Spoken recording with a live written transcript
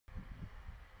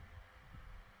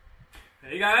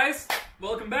Hey guys,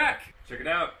 welcome back. Check it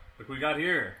out. Look what we got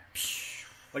here.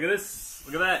 Look at this.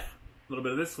 Look at that. A little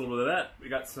bit of this, a little bit of that. We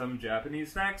got some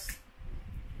Japanese snacks.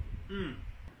 So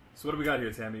what do we got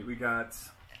here, Tammy? We got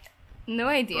no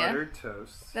idea. Buttered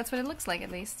toast. That's what it looks like,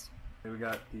 at least. We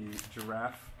got the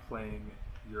giraffe playing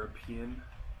European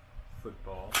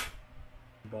football.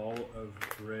 Ball of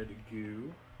red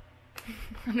goo.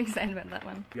 I'm excited about that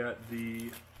one. We got the...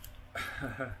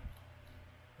 oh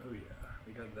yeah,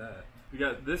 we got that. We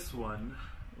got this one.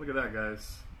 Look at that,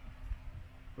 guys.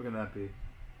 What can that be?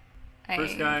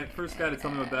 First guy to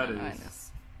tell me what that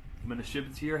is. I'm gonna ship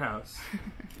it to your house.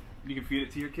 You can feed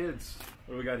it to your kids.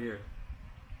 What do we got here?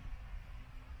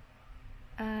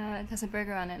 It has a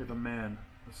burger on it. We have a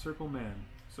circle man,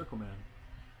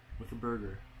 with a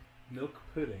burger. Milk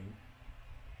pudding.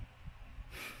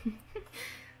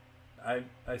 I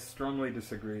strongly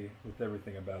disagree with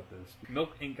everything about this.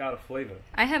 Milk ain't got a flavor.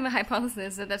 I have a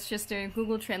hypothesis that that's just a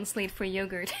Google Translate for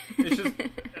yogurt. It's just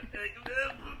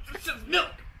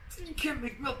milk. You can't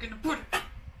make milk in a pudding.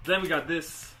 Then we got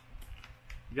this.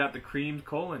 We got the creamed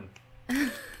colon.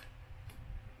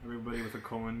 Everybody with a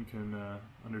colon can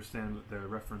understand what they're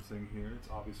referencing here. It's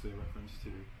obviously a reference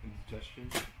to indigestion.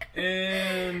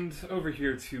 And over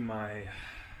here to my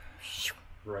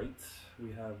right,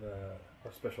 we have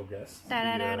our special guest,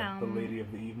 the lady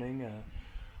of the evening.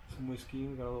 Some whiskey.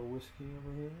 We got a little whiskey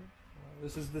over here.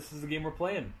 This is the game we're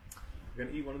playing. We're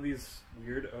gonna eat one of these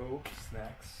weirdo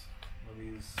snacks. One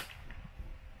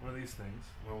of these things.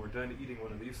 When we're done eating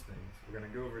one of these things, we're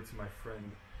gonna go over to my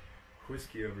friend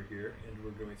Whiskey over here, and we're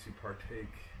going to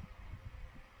partake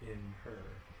in her.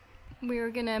 We're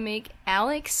gonna make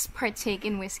Alex partake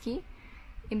in whiskey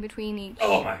in between each.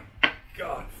 Oh my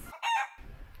god!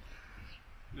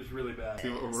 It's really bad. See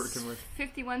what we're working with?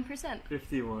 51%.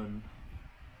 51%.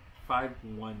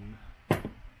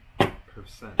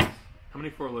 How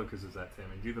many Four Locos is that,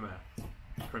 Tammy? Do the math.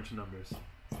 Crunch the numbers.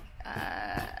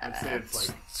 I'd say it's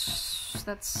like...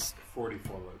 That's...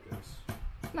 44 Locos.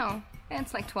 No,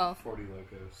 it's like 12. 40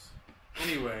 Locos.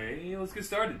 Anyway, let's get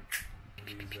started.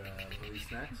 These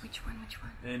snacks. Which one?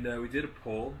 And we did a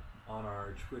poll on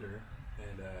our Twitter,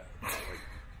 and got like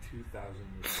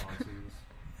 2,000 responses.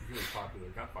 Really popular.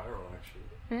 Got viral, actually.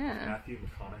 Yeah. Matthew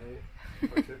McConaughey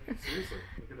partook. Seriously,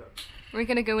 look it up. We're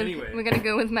gonna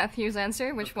go with Matthew's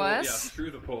answer, which was. Yeah,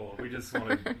 screw the poll. We just went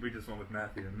with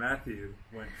Matthew. And Matthew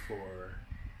went for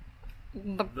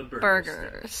the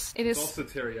burgers. It is also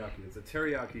teriyaki. It's a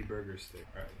teriyaki burger stick.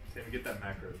 All right, Tammy, get that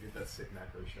macro. Get that sick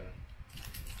macro shot.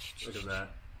 Look at that.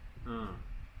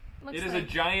 It is a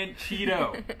giant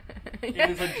Cheeto. Yeah. It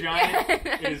is a giant.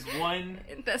 It is one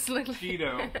That's literally...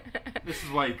 Cheeto. This is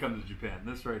why you come to Japan.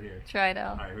 This right here. Try it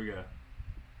out. All right, here we go.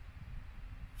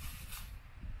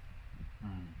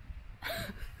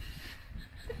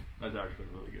 That's actually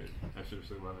really good. I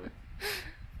seriously love it.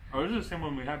 Oh, this is the same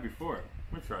one we had before.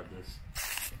 We tried this.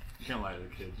 You can't lie to the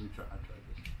kids. I tried this,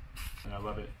 and I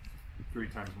love it 3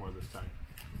 times more this time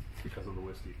because of the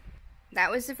whiskey. That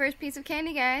was the first piece of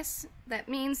candy, guys. That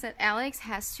means that Alex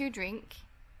has to drink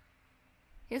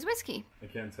his whiskey. I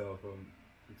can't tell if I'm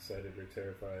excited or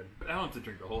terrified. But I don't have to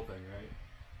drink the whole thing, right?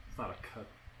 It's not a cup.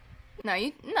 No.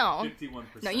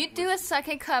 51%. No, you do a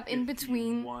sake cup in 51.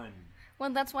 between.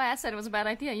 Well, that's why I said it was a bad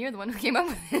idea. You're the one who came up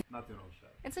with it. Not doing a whole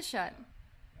shot. It's a shot.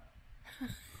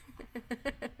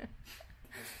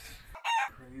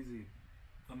 Crazy.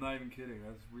 I'm not even kidding.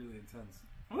 That's really intense.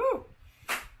 Woo!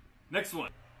 Next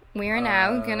one. We are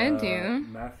now gonna do...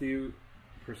 Matthew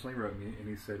personally wrote me, and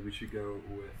he said we should go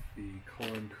with the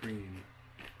colon cream.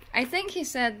 I think he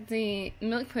said the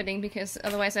milk pudding, because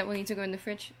otherwise that will need to go in the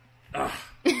fridge. Yeah,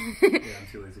 I'm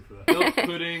too lazy for that. Milk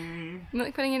pudding.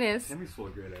 Milk pudding it is. Tammy's full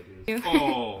of great ideas.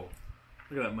 Oh!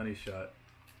 Look at that money shot.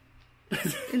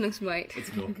 It looks white.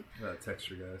 It's milk. That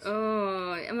texture, guys.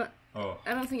 Oh,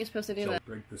 I don't think you're supposed to do that.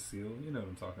 Break the seal. You know what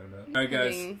I'm talking about. Alright,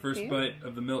 guys. First bite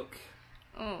of the milk.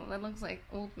 Oh, that looks like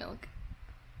old milk.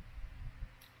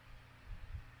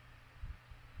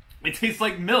 It tastes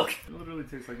like milk! It literally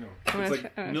tastes like milk. It's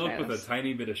like milk with a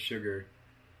tiny bit of sugar.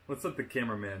 Let's let the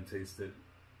cameraman taste it.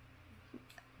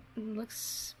 It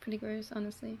looks pretty gross,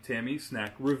 honestly. Tammy,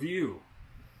 snack review.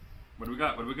 What do we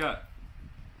got?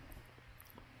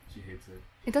 She hates it.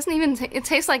 It doesn't even it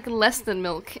tastes like less than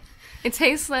milk. It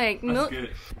tastes like milk. That's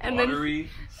good. And watery,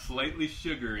 slightly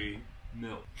sugary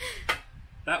milk.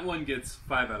 That one gets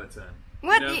 5 out of 10.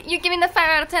 What? You know? You're giving that 5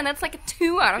 out of 10? That's like a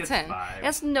 2 out of 10. 5.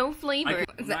 That's no flavor.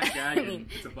 I'm not gagging.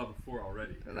 It's above a 4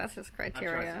 already. That's his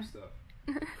criteria. I tried some stuff.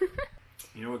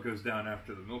 You know what goes down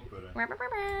after the milk pudding?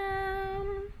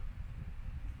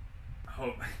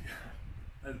 Oh my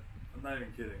god. I'm not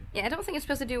even kidding. Yeah, I don't think it's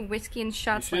supposed to do whiskey and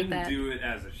shots like that. You shouldn't do it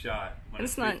as a shot when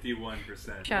it's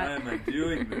 51%. Shot. Why am I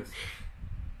doing this?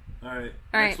 Alright,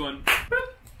 All next right. one.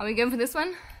 Are we going for this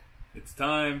one? It's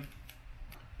time.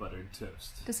 Buttered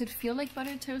toast. Does it feel like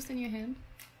buttered toast in your hand?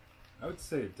 I would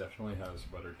say it definitely has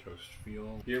buttered toast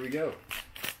feel. Here we go.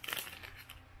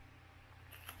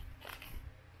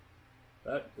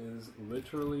 That is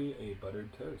literally a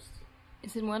buttered toast.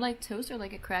 Is it more like toast or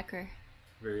like a cracker?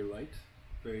 Very light.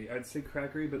 I'd say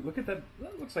crackery, but look at that.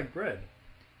 That looks like bread.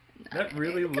 That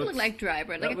really It could look like dry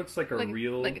bread. That looks like a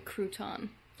real... Like a crouton.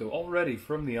 So already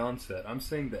from the onset, I'm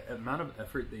saying the amount of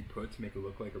effort they put to make it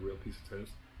look like a real piece of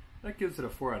toast, that gives it a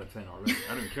 4 out of 10 already. I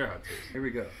don't even care how it tastes. Here we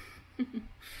go.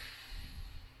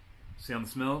 See on the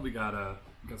smell, we got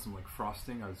some like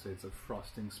frosting. I would say it's a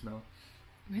frosting smell.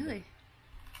 Really?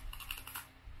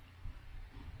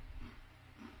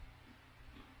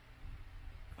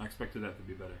 I expected that to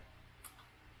be better.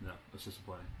 No, that's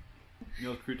disappointing. You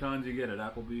know those croutons you get at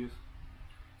Applebee's?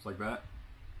 It's like that.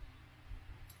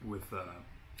 With the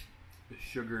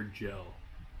sugar gel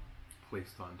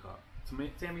placed on top. So,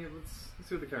 Tammy, let's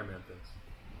see what the cameraman thinks.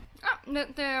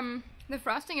 Oh, the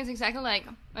frosting is exactly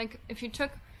like if you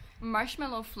took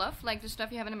marshmallow fluff, like the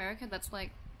stuff you have in America that's like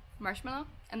marshmallow,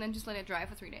 and then just let it dry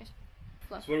for 3 days.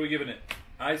 Fluff. So what are we giving it?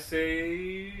 I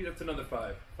say that's another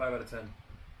 5. 5 out of 10.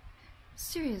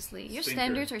 Seriously, your Stinker.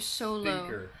 standards are so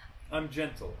low. I'm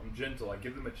gentle. I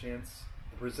give them a chance.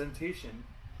 The presentation,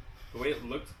 the way it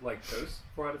looked like toast,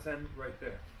 4 out of 10 right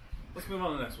there. Let's move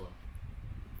on to the next one.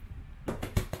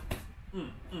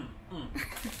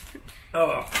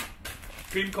 Oh,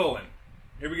 cream colon.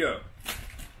 Here we go.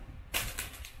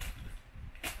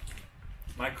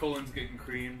 My colon's getting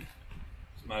creamed,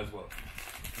 so might as well.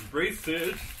 Embrace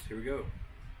it. Here we go.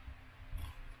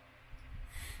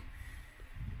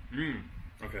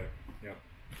 Okay. Yep.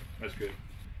 That's good.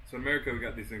 So in America, we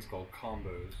got these things called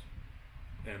combos,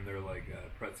 and they're like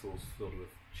pretzels filled with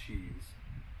cheese.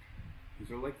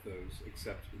 These are like those,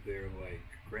 except they're like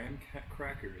graham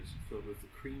crackers filled with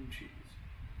cream cheese.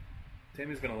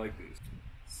 Tammy's gonna like these.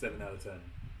 7 out of 10.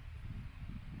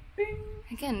 Bing!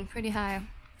 Again, pretty high.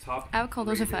 Top. I would call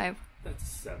those a rated. 5. That's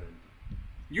 7.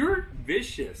 You're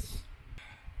vicious.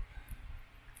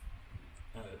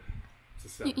 It's a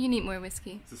 7. You need more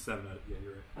whiskey. It's a 7 out of... Yeah,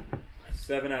 you're right.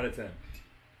 7 out of 10.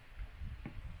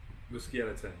 Whiskey out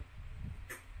of 10.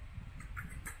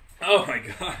 Oh my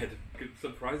god. It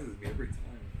surprises me every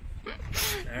time.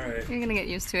 Alright. You're gonna get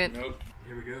used to it. Nope.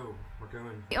 Here we go. We're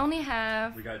going. We only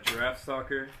have... We got giraffe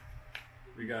stalker.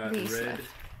 We got these red left.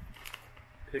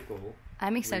 pickle.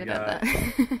 I'm excited We about got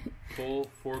that. Full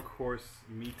 4-course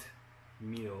meat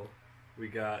meal. We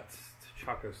got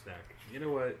choco snack. You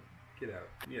know what? Get out.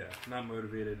 Yeah, not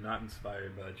motivated, not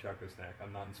inspired by the choco snack.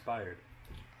 I'm not inspired.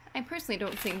 I personally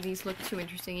don't think these look too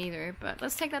interesting either, but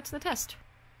let's take that to the test.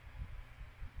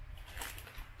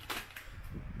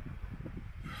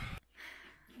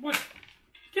 What?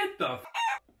 Get the f.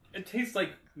 It tastes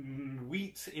like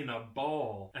wheat in a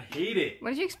ball. I hate it. What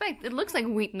did you expect? It looks like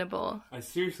wheat in a bowl. I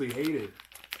seriously hate it.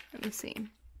 Let me see.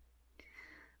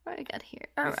 What do I got here?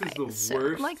 This is the So,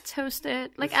 worst. like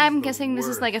toasted. Like This is I'm the guessing this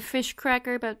is like a worst. fish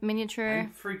cracker, but miniature.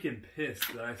 I'm freaking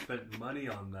pissed that I spent money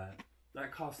on that.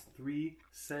 That cost 3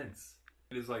 cents.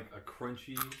 It is like a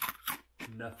crunchy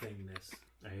nothingness.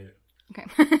 I hate it.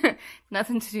 Okay.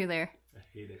 Nothing to do there. I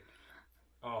hate it.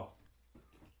 Oh.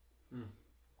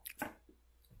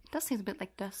 It does taste a bit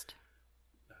like dust.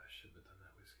 I shouldn't have done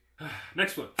that whiskey.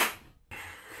 Next one.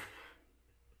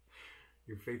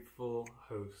 Your faithful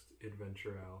host,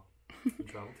 Adventure Al.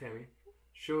 Travel Tammy.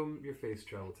 Show him your face,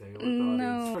 Travel Tammy.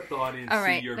 Let the audience All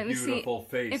right, see your let me see beautiful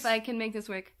face. if I can make this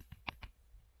work.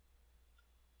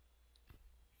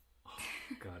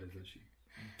 God, isn't she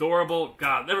adorable?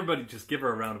 God, everybody just give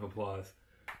her a round of applause.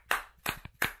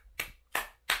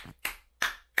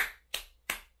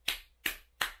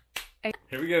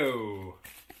 Here we go.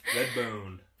 Red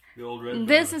bone. The old red bone.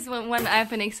 This is one I've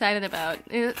been excited about.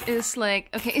 It's like,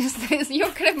 okay, is this, you're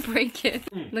gonna break it.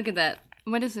 Look at that.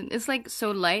 What is it? It's like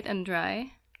so light and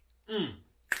dry.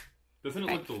 Doesn't it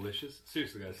look delicious?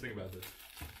 Seriously, guys, think about this.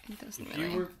 It doesn't If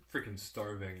really. you were freaking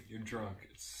starving, you're drunk,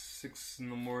 it's 6 in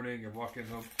the morning, you're walking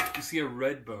home, you see a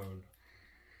red bone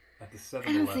at the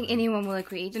 7-Eleven. I don't think anyone will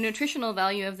agree. The nutritional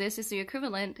value of this is the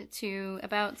equivalent to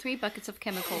about 3 buckets of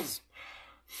chemicals.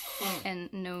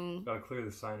 And no Gotta clear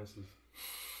the sinuses.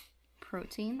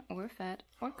 protein or fat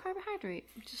or carbohydrate.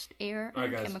 Just air Alright,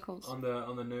 and guys, chemicals. on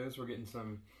the nose, we're getting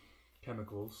some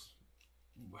chemicals.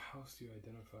 How else do you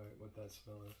identify what that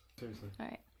smell is? Seriously.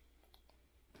 Alright.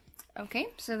 Okay,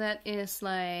 so that is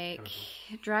like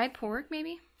Chemicals. dried pork,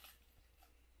 maybe?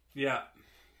 Yeah.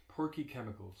 Porky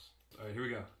chemicals. Alright, here we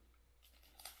go.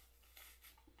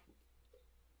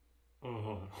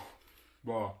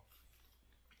 Wow.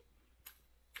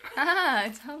 Ah,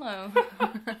 it's hollow.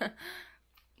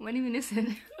 What even is it?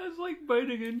 It's like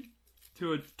biting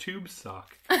into a tube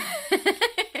sock.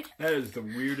 That is the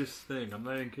weirdest thing. I'm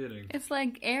not even kidding. It's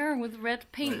like air with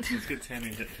red paint. Right, let's get Tammy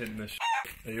hitting this.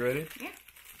 Are you ready? Yeah.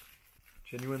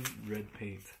 Genuine red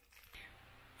paint.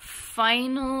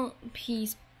 Final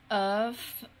piece of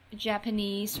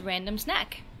Japanese random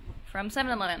snack from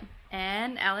 7-Eleven.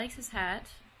 And Alex has had...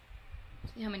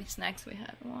 See how many snacks we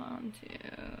had. 1,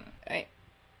 2...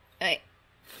 Alright.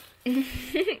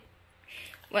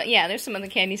 Well, yeah, there's some other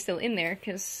candy still in there,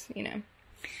 because, you know.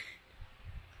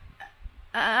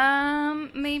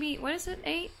 Maybe, what is it?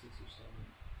 8? 6 or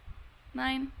 7.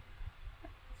 9?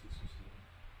 6 or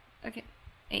 7. Okay,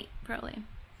 8, probably.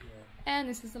 Yeah. And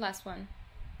this is the last one.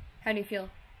 How do you feel?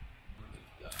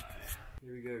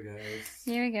 Here we go, guys.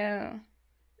 Here we go.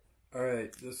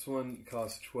 Alright, this one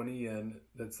costs 20 yen.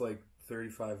 That's like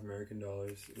 35 American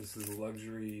dollars. This is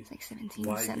luxury It's like 17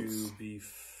 Wagyu cents.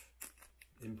 beef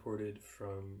imported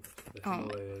from the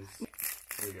Himalayas.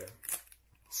 Here we go.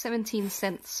 17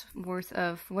 cents worth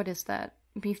of, what is that?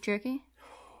 Beef jerky?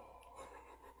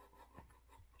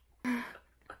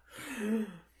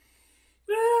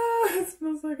 It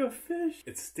smells like a fish.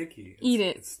 It's sticky. Eat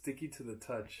it. It's sticky to the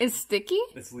touch. It's sticky?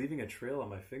 It's leaving a trail on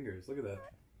my fingers. Look at that.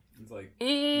 It's like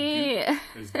Ew. goop.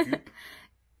 There's goop.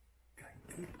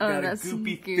 Oh, Got a that's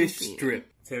goopy goopy. fish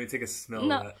strip. Tammy, take a smell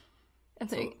No. of that.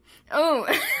 That's like, oh,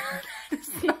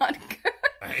 it's not good.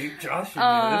 I ain't joshing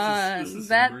you. This is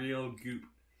that- some real goop.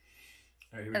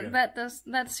 Alright, here we go.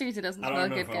 That seriously doesn't I smell don't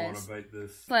know good, if I want guys. to bite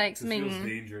this. It's like This feels sming.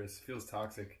 dangerous. It feels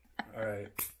toxic. Alright.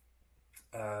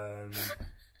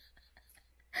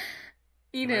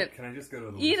 Eat Can it. I just go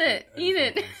to the Eat list? it. I Eat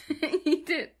just it. want this. Eat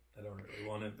it. I don't really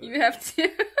want it. But... You have to.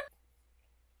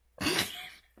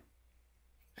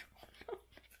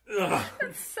 Ugh.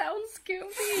 That sounds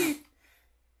goopy.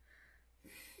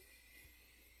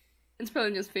 It's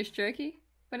probably just fish jerky.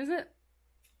 What is it?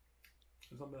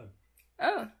 It's not bad.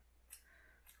 Oh.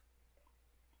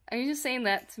 Are you just saying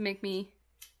that to make me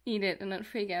eat it and not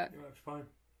freak out? Yeah, it's fine.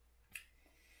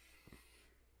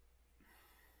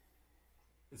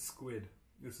 It's squid.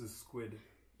 This is squid.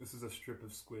 This is a strip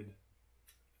of squid.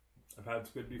 I've had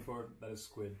squid before. That is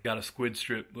squid. Got a squid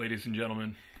strip, ladies and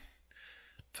gentlemen.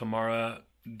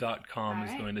 Tamara.com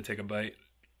is going to take a bite.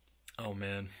 Oh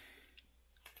man.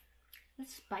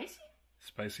 That's spicy?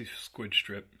 Spicy squid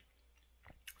strip.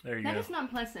 There you go. That is not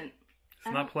pleasant.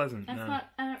 It's not pleasant. That's No.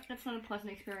 that's not a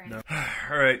pleasant experience. No.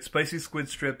 Alright, spicy squid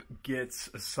strip gets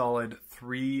a solid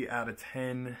 3 out of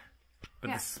 10. But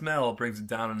Yeah. the smell brings it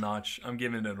down a notch. I'm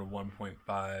giving it a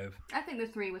 1.5. I think the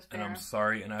 3 was fair. And I'm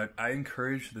sorry, and I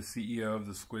encourage the CEO of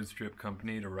the Squid Strip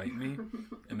company to write me.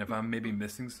 And if I'm maybe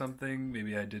missing something,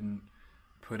 maybe I didn't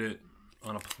put it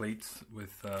on a plate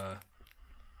with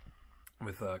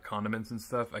condiments and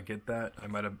stuff. I get that. I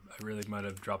really might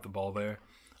have dropped the ball there.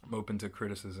 I'm open to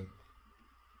criticism.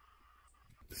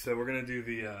 So we're gonna do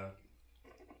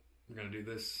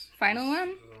this Final one? I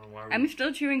don't know why I'm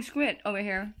still chewing squid over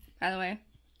here, by the way.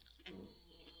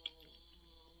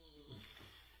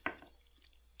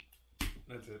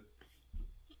 That's it.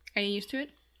 Are you used to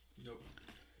it? Nope.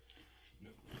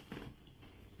 Nope.